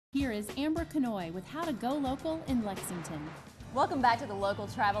Here is Amber Canoy with How to Go Local in Lexington. Welcome back to The Local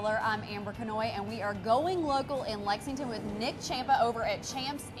Traveler. I'm Amber Canoy, and we are going local in Lexington with Nick Champa over at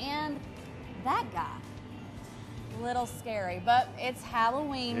Champs and that guy. Little scary, but it's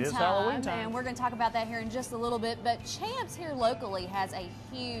Halloween It is time, Halloween time, and we're going to talk about that here in just a little bit. But Champs here locally has a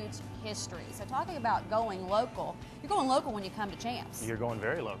huge history. So talking about going local, you're going local when you come to Champs. You're going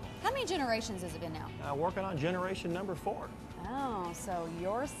very local. How many generations has it been now? Working on generation number 4. Oh, so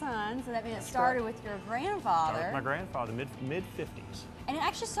your son, so that means it That's started correct. with your grandfather. Started with my grandfather, mid-50s. And it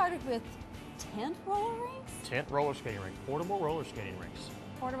actually started with tent roller rinks? Tent roller skating rink, portable roller skating rinks.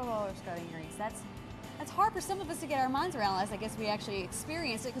 Portable roller skating rinks. That's hard for some of us to get our minds around unless I guess we actually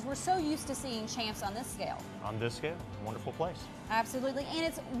experienced it because we're so used to seeing Champs on this scale. On this scale, wonderful place. Absolutely, and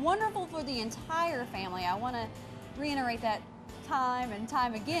it's wonderful for the entire family. I want to reiterate that time and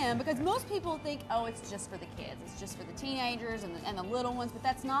time again because most people think, oh, it's just for the kids, it's just for the teenagers and the little ones, but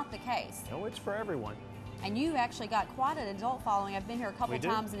that's not the case. No, it's for everyone. And you actually got quite an adult following. I've been here a couple We do.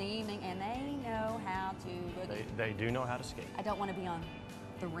 times in the evening, and they know how to boogie. They do know how to skate. I don't want to be on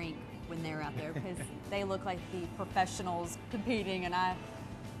the rink when they're out there because they look like the professionals competing, and I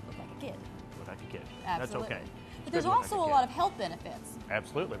look like a kid. Look like a kid. Absolutely. That's okay. But there's also a lot of health benefits.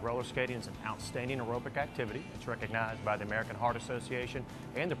 Absolutely. Roller skating is an outstanding aerobic activity. It's recognized by the American Heart Association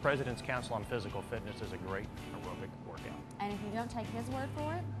and the President's Council on Physical Fitness as a great aerobic workout. And if you don't take his word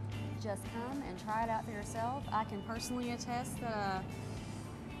for it, just come and try it out for yourself. I can personally attest that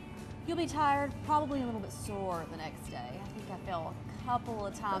you'll be tired, probably a little bit sore the next day. I think I fell a couple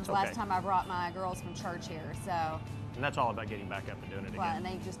of times last time I brought my girls from church here. So. And that's all about getting back up and doing it again. Well, and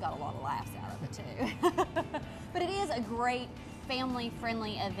they just got a lot of laughs out of it too. But it is a great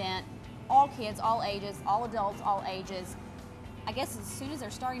family-friendly event. All kids, all ages, all adults, all ages. I guess as soon as they're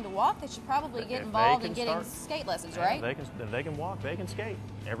starting to walk, they should probably get involved in getting skate lessons, right? They can walk, they can skate.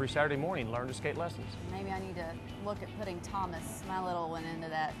 Every Saturday morning, learn to skate lessons. Maybe I need to look at putting Thomas, my little one, into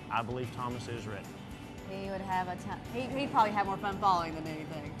that. I believe Thomas is ready. He would have a ton. He'd probably have more fun following than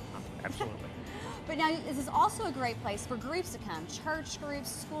anything. Absolutely. But now this is also a great place for groups to come. Church groups,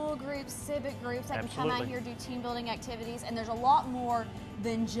 school groups, civic groups that can come out here, do team building activities. And there's a lot more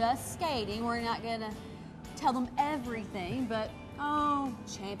than just skating. We're not going to tell them everything, but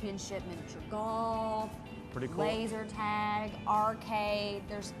championship miniature golf, pretty cool. Laser tag, arcade.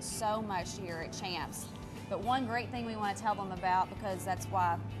 There's so much here at Champs. But one great thing we want to tell them about, because that's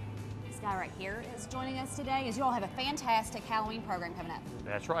why this guy right here is joining us today, is you all have a fantastic Halloween program coming up.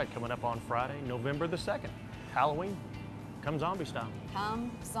 That's right, coming up on Friday, November the 2nd. Halloween, come zombie style.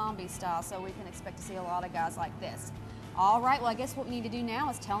 Come zombie style, so we can expect to see a lot of guys like this. All right, well, I guess what we need to do now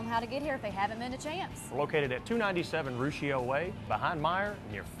is tell them how to get here if they haven't been to Champs. We're located at 297 Ruscio Way, behind Meyer,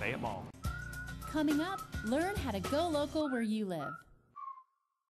 near Fayette Mall. Coming up, learn how to go local where you live.